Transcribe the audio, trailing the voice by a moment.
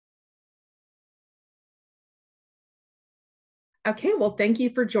Okay, well, thank you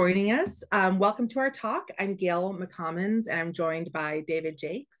for joining us. Welcome to our talk. I'm Gale McCommons, and I'm joined by David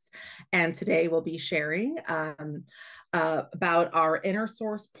Jacques. And today we'll be sharing about our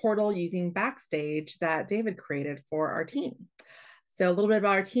InnerSource portal using Backstage that David created for our team. So a little bit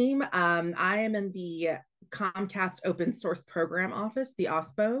about our team. I am in the Comcast Open Source Program Office, the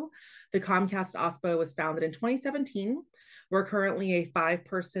OSPO. The Comcast OSPO was founded in 2017. We're currently a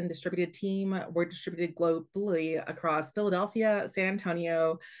 5-person distributed team. We're distributed globally across Philadelphia, San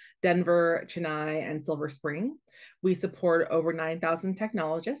Antonio, Denver, Chennai, and Silver Spring. We support over 9,000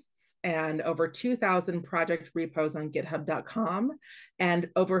 technologists and over 2,000 project repos on github.com and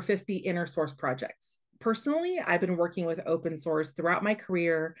over 50 InnerSource projects. Personally, I've been working with open source throughout my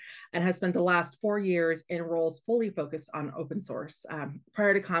career and have spent the last 4 years in roles fully focused on open source.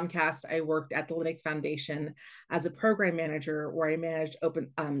 Prior to Comcast, I worked at the Linux Foundation as a program manager where I managed open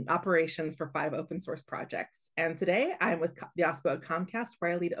operations for 5 open source projects. And today I'm with the OSPO at Comcast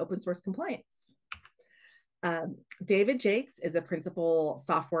where I lead open source compliance. David Jacques is a principal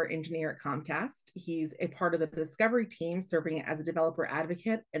software engineer at Comcast. He's a part of the discovery team serving as a developer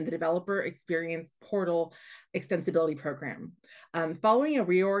advocate in the Developer Experience Portal Extensibility Program. Following a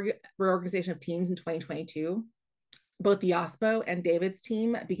reorganization of teams in 2022, both the OSPO and David's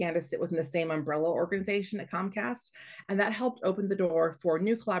team began to sit within the same umbrella organization at Comcast, and that helped open the door for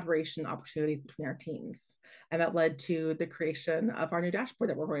new collaboration opportunities between our teams. And that led to the creation of our new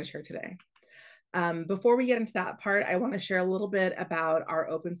dashboard that we're going to share today. Before we get into that part, I want to share a little bit about our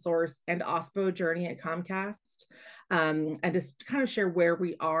open source and OSPO journey at Comcast, and just kind of share where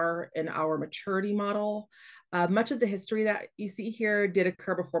we are in our maturity model. Much of the history that you see here did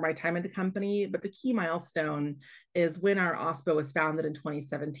occur before my time in the company, but the key milestone is when our OSPO was founded in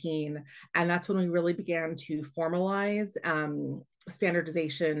 2017, and that's when we really began to formalize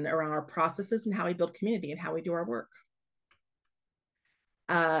standardization around our processes and how we build community and how we do our work.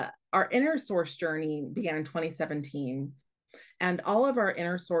 Our InnerSource journey began in 2017, and all of our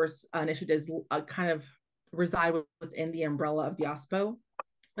InnerSource initiatives kind of reside within the umbrella of the OSPO.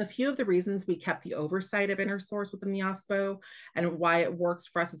 A few of the reasons we kept the oversight of InnerSource within the OSPO and why it works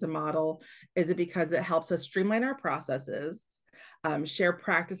for us as a model is it because it helps us streamline our processes, share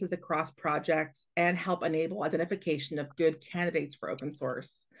practices across projects, and help enable identification of good candidates for open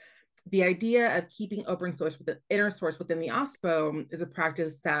source. The idea of keeping open source with the InnerSource within the OSPO is a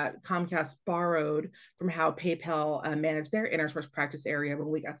practice that Comcast borrowed from how PayPal managed their InnerSource practice area when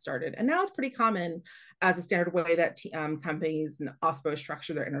we got started. And now it's pretty common as a standard way that companies and OSPO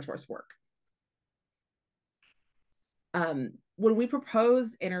structure their InnerSource work. When we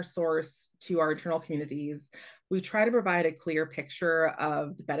propose InnerSource to our internal communities, we try to provide a clear picture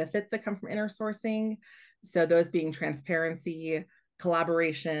of the benefits that come from InnerSourcing. So those being transparency,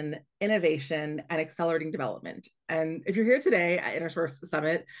 collaboration, innovation, and accelerating development. And if you're here today at InnerSource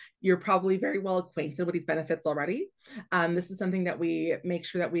Summit, you're probably very well acquainted with these benefits already. This is something that we make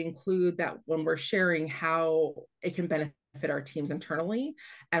sure that we include that when we're sharing how it can benefit our teams internally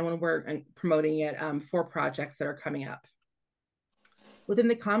and when we're promoting it for projects that are coming up. Within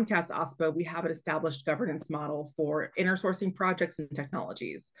the Comcast OSPO, we have an established governance model for InnerSourcing projects and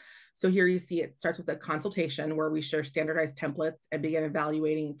technologies. So here you see it starts with a consultation where we share standardized templates and begin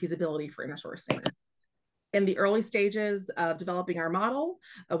evaluating feasibility for InnerSourcing. In the early stages of developing our model,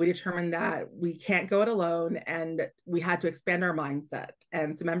 we determined that we can't go it alone and we had to expand our mindset.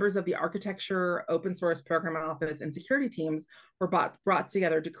 And so members of the architecture, open source program office, and security teams were brought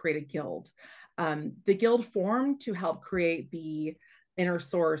together to create a guild. The guild formed to help create the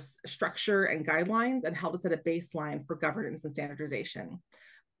InnerSource structure and guidelines and help us set a baseline for governance and standardization.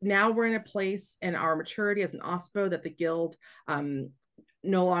 Now we're in a place in our maturity as an OSPO that the guild we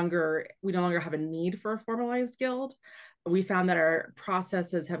no longer have a need for a formalized guild. We found that our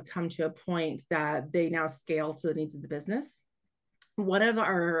processes have come to a point that they now scale to the needs of the business. One of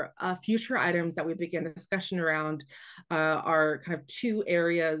our future items that we begin a discussion around are kind of 2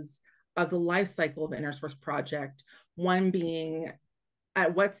 areas of the life cycle of the InnerSource project. One being,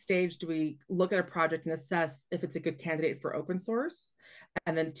 at what stage do we look at a project and assess if it's a good candidate for open source?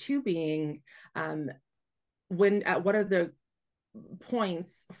 And then 2 being, what are the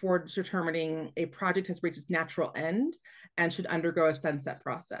points for determining a project has reached its natural end and should undergo a sunset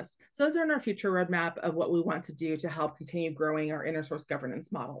process. So those are in our future roadmap of what we want to do to help continue growing our InnerSource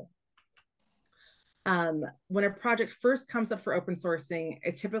governance model. When a project first comes up for open sourcing,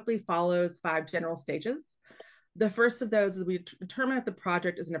 it typically follows 5 general stages. The first of those is we determine if the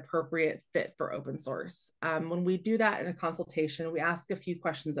project is an appropriate fit for open source. When we do that in a consultation, we ask a few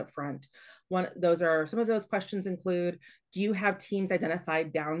questions up front. Some of those questions include, do you have teams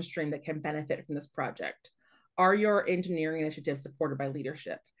identified downstream that can benefit from this project? Are your engineering initiatives supported by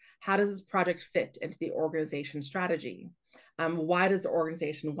leadership? How does this project fit into the organization's strategy? Why does the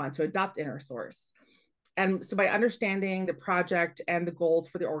organization want to adopt InnerSource? And so by understanding the project and the goals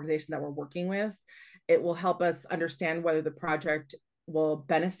for the organization that we're working with, it will help us understand whether the project will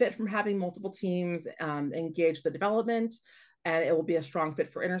benefit from having multiple teams engage the development, and it will be a strong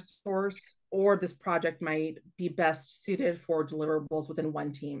fit for InnerSource, or this project might be best suited for deliverables within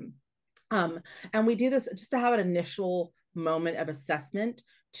one team. And we do this just to have an initial moment of assessment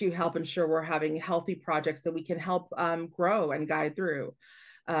to help ensure we're having healthy projects that we can help grow and guide through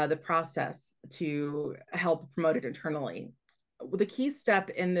the process to help promote it internally. The key step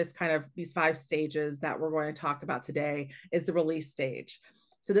in this kind of these 5 stages that we're going to talk about today is the release stage.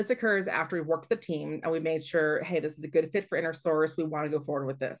 So this occurs after we've worked with the team and we made sure, hey, this is a good fit for InnerSource. We want to go forward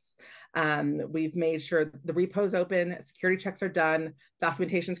with this. We've made sure the repo's open, security checks are done,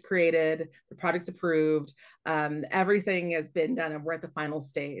 documentation's created, the project's approved, everything has been done, and we're at the final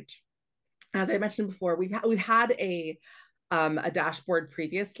stage. As I mentioned before, we've had a dashboard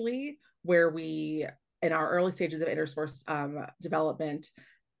previously where we, in our early stages of InnerSource development,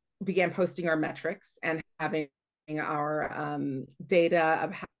 began posting our metrics and having our data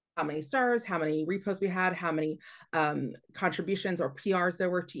of how many stars, how many reposts we had, how many contributions or PRs there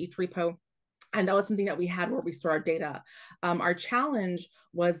were to each repo. And that was something that we had where we store our data. Our challenge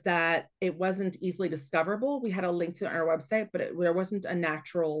was that it wasn't easily discoverable. We had a link to it on our website, but there wasn't a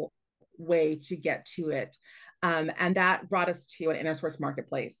natural way to get to it. And that brought us to an InnerSource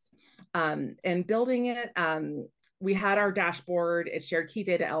marketplace. And building it, we had our dashboard, it shared key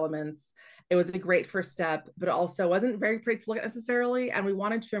data elements. It was a great first step, but also wasn't very pretty to look at necessarily. And we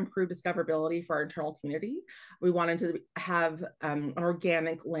wanted to improve discoverability for our internal community. We wanted to have an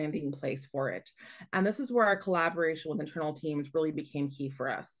organic landing place for it. And this is where our collaboration with internal teams really became key for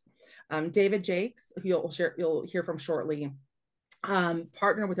us. David Jacques, who you'll hear from shortly,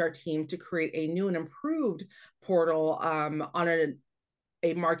 partner with our team to create a new and improved portal on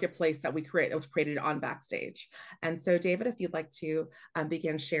a marketplace that was created on Backstage. And so, David, if you'd like to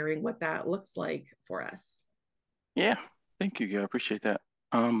begin sharing what that looks like for us. Yeah, thank you, Gale. I appreciate that.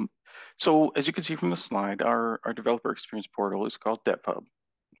 So as you can see from the slide, our developer experience portal is called DevHub.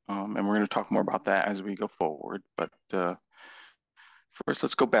 And we're going to talk more about that as we go forward. But first,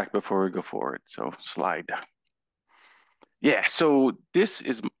 let's go back before we go forward. So slide. Yeah, so this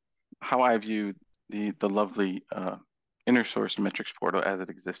is how I view the lovely InnerSource metrics portal as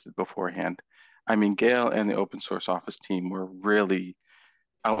it existed beforehand. I mean, Gale and the open source office team were really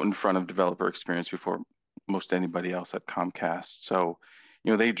out in front of developer experience before most anybody else at Comcast. So,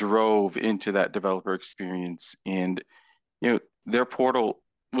 they drove into that developer experience, and, their portal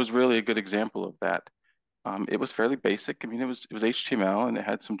was really a good example of that. It was fairly basic. I mean, it was HTML and it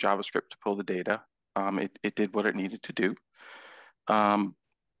had some JavaScript to pull the data. It did what it needed to do.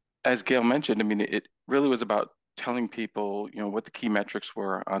 As Gale mentioned, I mean, it really was about telling people, what the key metrics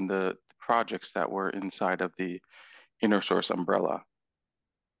were on the projects that were inside of the InnerSource umbrella.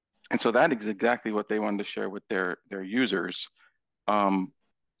 And so that is exactly what they wanted to share with their users.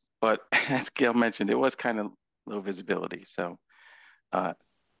 But as Gale mentioned, it was kind of low visibility. So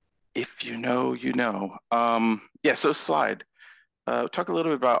if you know, you know. Yeah, so slide. Talk a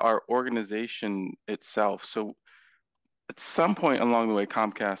little bit about our organization itself. So at some point along the way,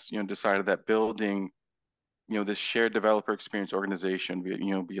 Comcast, decided that building, this shared developer experience organization,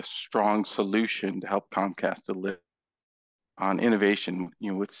 be a strong solution to help Comcast deliver on innovation,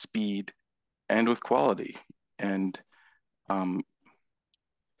 with speed and with quality. And where'd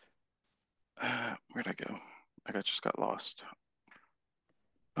I go? I just got lost.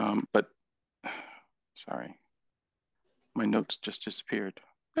 But sorry, my notes just disappeared.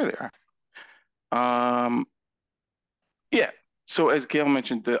 There they are. Yeah. So as Gale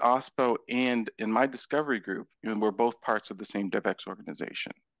mentioned, the OSPO and in my discovery group, we're both parts of the same DevX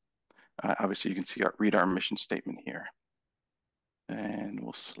organization. Obviously, you can read our mission statement here. And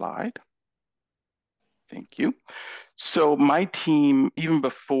we'll slide. Thank you. So my team, even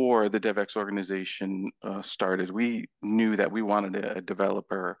before the DevX organization started, we knew that we wanted a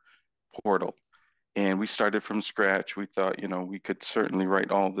developer portal. And we started from scratch. We thought, we could certainly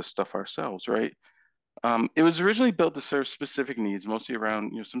write all of this stuff ourselves, right? It was originally built to serve specific needs, mostly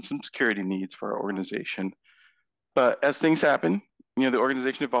around some security needs for our organization. But as things happen, the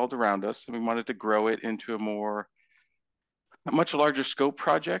organization evolved around us, and we wanted to grow it into a much larger scope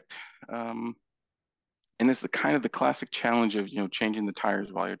project. And it's the classic challenge of changing the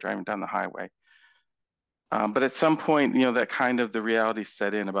tires while you're driving down the highway. But at some point, that the reality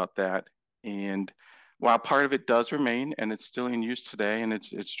set in about that. And while part of it does remain, and it's still in use today, and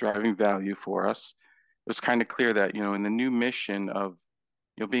it's driving value for us, was kind of clear that, in the new mission of,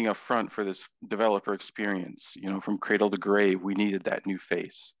 being a front for this developer experience, from cradle to grave, we needed that new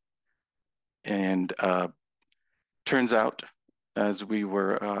face. And turns out, as we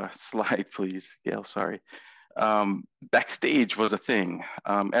were, slide please, Gail, sorry. Backstage was a thing.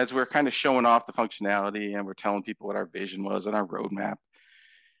 As we're kind of showing off the functionality and we're telling people what our vision was and our roadmap,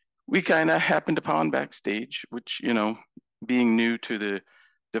 we kind of happened upon Backstage, which, being new to the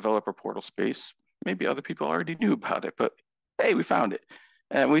developer portal space, maybe other people already knew about it, but hey, we found it.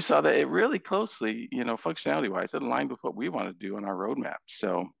 And we saw that it really closely, functionality wise, it aligned with what we want to do in our roadmap.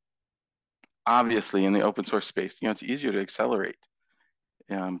 So obviously in the open source space, it's easier to accelerate,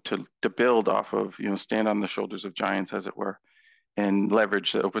 to build off of, stand on the shoulders of giants, as it were, and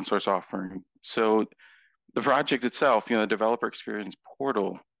leverage the open source offering. So the project itself, the developer experience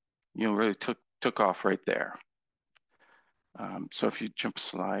portal, really took off right there. So if you jump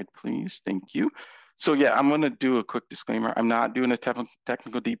slide, please, thank you. So yeah, I'm going to do a quick disclaimer. I'm not doing a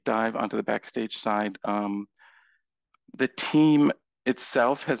technical deep dive onto the Backstage side. The team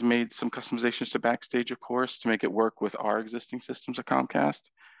itself has made some customizations to Backstage, of course, to make it work with our existing systems at Comcast.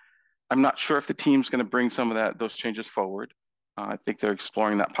 I'm not sure if the team's going to bring some of those changes forward. I think they're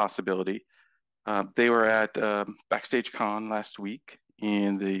exploring that possibility. They were at Backstage Con last week,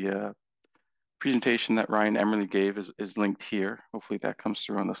 and the presentation that Ryan Emerly gave is linked here. Hopefully that comes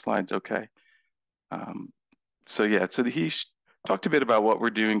through on the slides okay. So yeah, so he talked a bit about what we're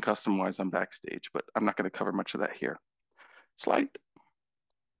doing custom-wise on Backstage, but I'm not going to cover much of that here. Slide.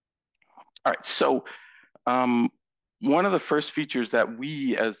 All right, so one of the first features that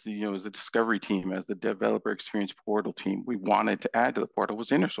we, as the discovery team, as the developer experience portal team, we wanted to add to the portal was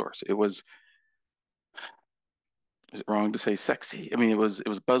InnerSource. Is it wrong to say sexy? I mean, it was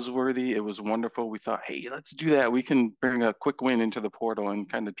buzzworthy. It was wonderful. We thought, hey, let's do that. We can bring a quick win into the portal and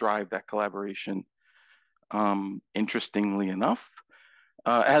kind of drive that collaboration. Interestingly enough,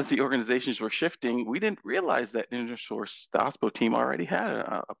 as the organizations were shifting, we didn't realize that InnerSource, the OSPO team, already had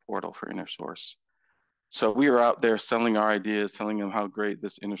a portal for InnerSource. So we were out there selling our ideas, telling them how great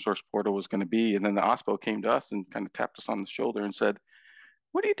this InnerSource portal was going to be. And then the OSPO came to us and kind of tapped us on the shoulder and said,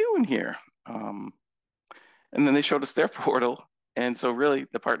 what are you doing here? And then they showed us their portal. And so really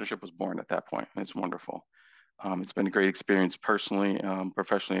the partnership was born at that point. And it's wonderful. It's been a great experience personally,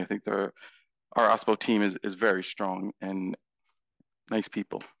 professionally. I think our OSPO team is very strong and nice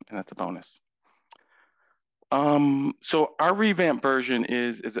people, and that's a bonus. So our revamped version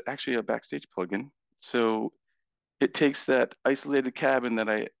is actually a Backstage plugin. So it takes that isolated cabin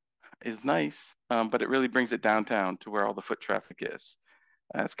that is nice, but it really brings it downtown to where all the foot traffic is.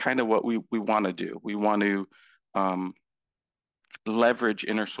 That's kind of what we want to do. We want to leverage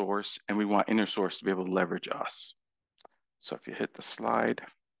InnerSource, and we want InnerSource to be able to leverage us. So if you hit the slide,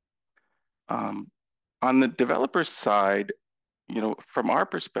 on the developer side, from our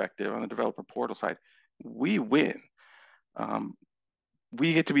perspective, on the developer portal side, we win.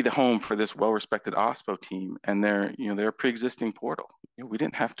 We get to be the home for this well-respected OSPO team and their pre-existing portal. We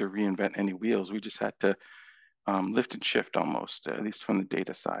didn't have to reinvent any wheels. We just had to lift and shift almost, at least from the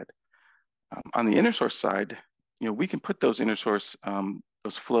data side. On the InnerSource side, we can put those InnerSource,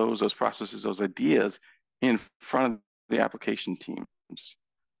 those flows, those processes, those ideas in front of the application teams.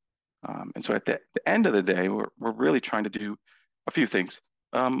 And so at the end of the day, we're really trying to do a few things.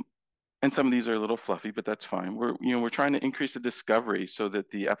 And some of these are a little fluffy, but that's fine. We're trying to increase the discovery so that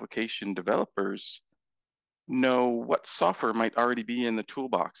the application developers know what software might already be in the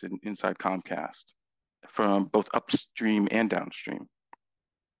toolbox inside Comcast from both upstream and downstream.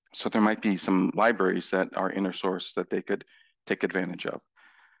 So there might be some libraries that are InnerSource that they could take advantage of.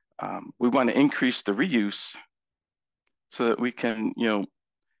 We want to increase the reuse so that we can,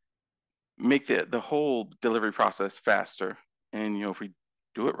 make the whole delivery process faster. And, if we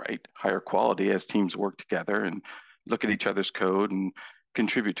do it right, higher quality as teams work together and look at each other's code and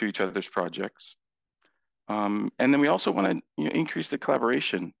contribute to each other's projects. And then we also want to increase the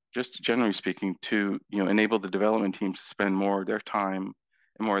collaboration, just generally speaking, to enable the development teams to spend more of their time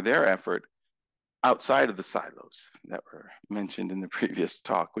and more of their effort outside of the silos that were mentioned in the previous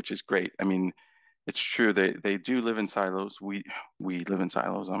talk, which is great. I mean, it's true, they do live in silos. We live in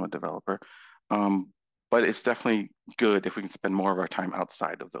silos. I'm a developer. But it's definitely good if we can spend more of our time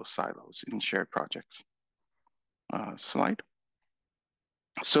outside of those silos in shared projects. Slide.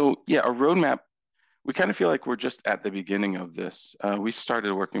 So yeah, a roadmap, we kind of feel like we're just at the beginning of this. We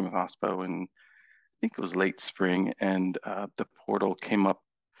started working with OSPO in, I think it was late spring, and the portal came up,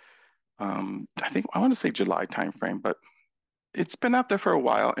 I want to say July timeframe, but it's been out there for a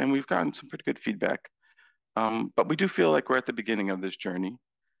while and we've gotten some pretty good feedback. But we do feel like we're at the beginning of this journey.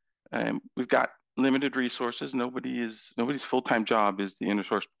 We've got limited resources. Nobody's full-time job is the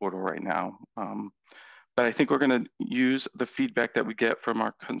InnerSource portal right now. But I think we're going to use the feedback that we get from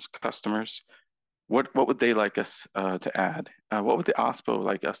our customers. What would they like us to add? What would the OSPO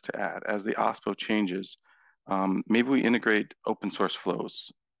like us to add? As the OSPO changes, maybe we integrate open source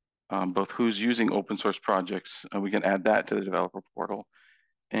flows, both who's using open source projects, we can add that to the developer portal,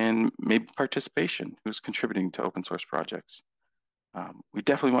 and maybe participation, who's contributing to open source projects. We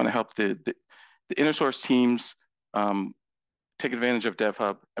definitely want to help the InnerSource teams take advantage of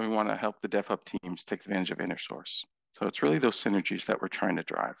DevHub, and we want to help the DevHub teams take advantage of InnerSource. So it's really those synergies that we're trying to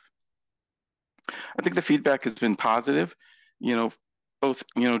drive. I think the feedback has been positive, both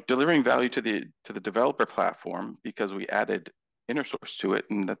delivering value to the developer platform because we added InnerSource to it,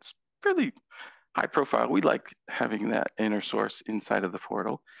 and that's fairly high profile. We like having that InnerSource inside of the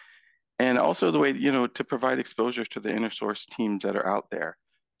portal, and also the way to provide exposure to the InnerSource teams that are out there,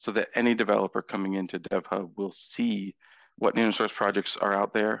 so that any developer coming into DevHub will see what InnerSource projects are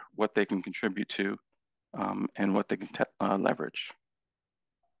out there, what they can contribute to, and what they can leverage.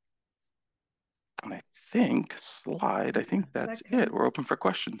 And I think that's it. We're open for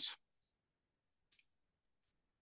questions.